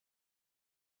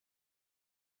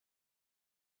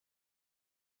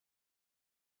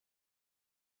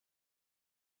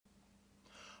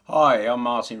Hi, I'm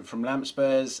Martin from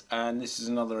Lampspares, and this is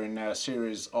another in our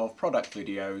series of product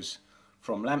videos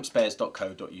from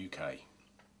lampspares.co.uk.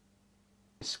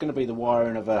 This is going to be the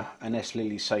wiring of an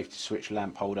S-Lilley safety switch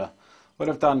lamp holder. What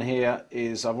I've done here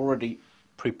is I've already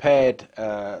prepared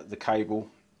the cable,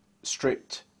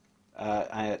 stripped,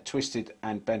 twisted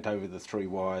and bent over the 3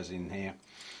 wires in here,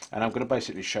 and I'm going to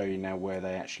basically show you now where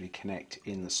they actually connect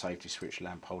in the safety switch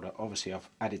lamp holder. Obviously I've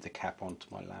added the cap onto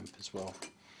my lamp as well.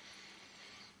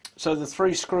 So the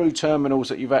 3 screw terminals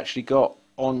that you've actually got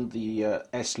on the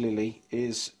S-Lilley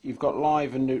is you've got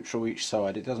live and neutral each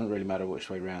side. It doesn't really matter which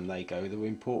way round they go. The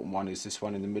important one is this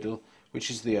one in the middle, which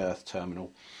is the earth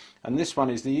terminal. And this one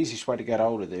is the easiest way to get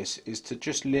hold of this is to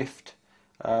just lift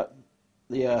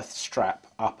the earth strap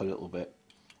up a little bit,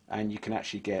 and you can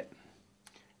actually get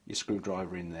your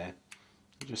screwdriver in there.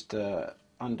 Just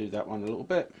undo that one a little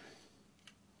bit.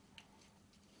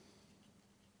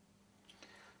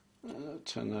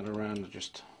 Turn that around and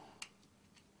just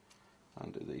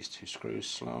undo these 2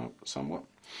 screws somewhat.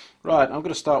 Right, I'm going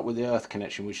to start with the earth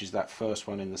connection, which is that first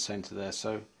one in the centre there.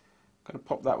 So I'm going to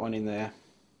pop that one in there,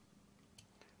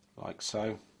 like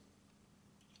so.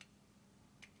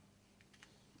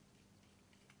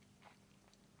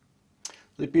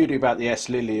 The beauty about the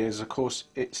S-Lilley is, of course,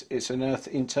 it's an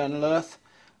internal earth,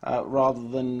 rather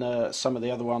than some of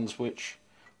the other ones which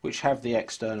have the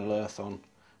external earth on,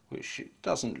 which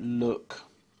doesn't look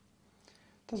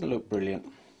brilliant.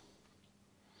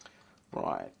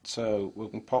 Right, so we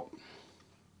can pop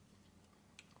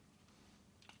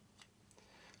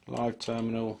live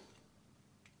terminal,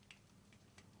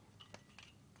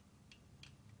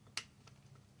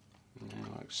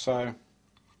 like so,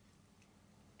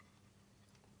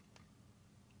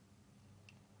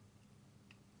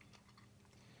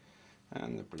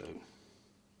 and the blue.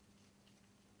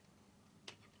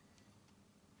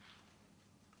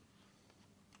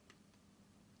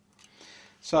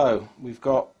 So we've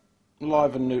got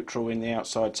live and neutral in the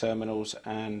outside terminals,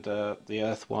 and the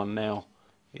earth one now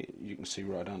you can see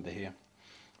right under here.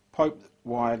 Poke the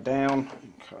wire down,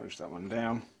 encourage that one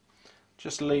down,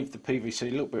 just leave the PVC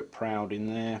a little bit proud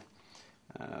in there.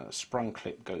 Sprung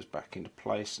clip goes back into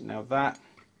place. Now that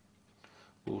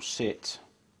will sit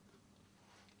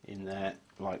in there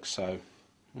like so.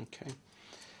 Okay.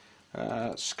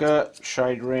 Skirt,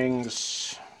 shade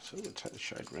rings, so we'll take the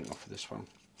shade ring off of this one.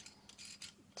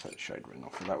 Take the shade ring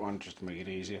off of that one just to make it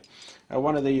easier.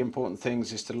 One of the important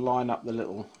things is to line up the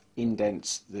little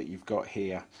indents that you've got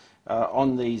here.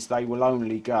 On these, they will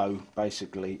only go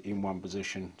basically in one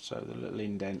position, so the little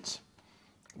indents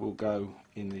will go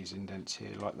in these indents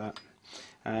here like that,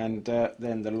 and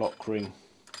then the lock ring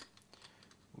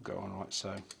will go on like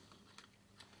so.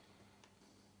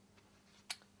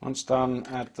 Once done,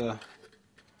 I'll add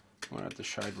the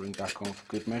shade ring back on for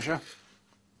good measure.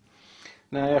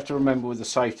 Now you have to remember, with the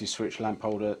safety switch lamp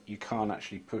holder, you can't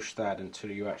actually push that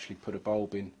until you actually put a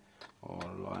bulb in or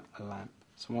a lamp.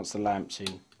 So once the lamp's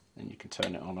in, then you can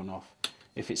turn it on and off.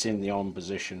 If it's in the on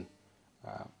position,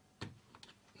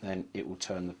 then it will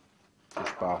turn the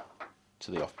push bar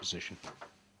to the off position.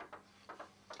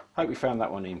 Hope you found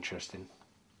that one interesting.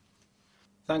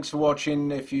 Thanks for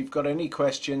watching. If you've got any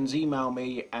questions, email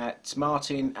me at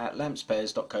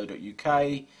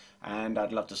martin@lampspares.co.uk, and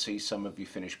I'd love to see some of your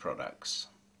finished products.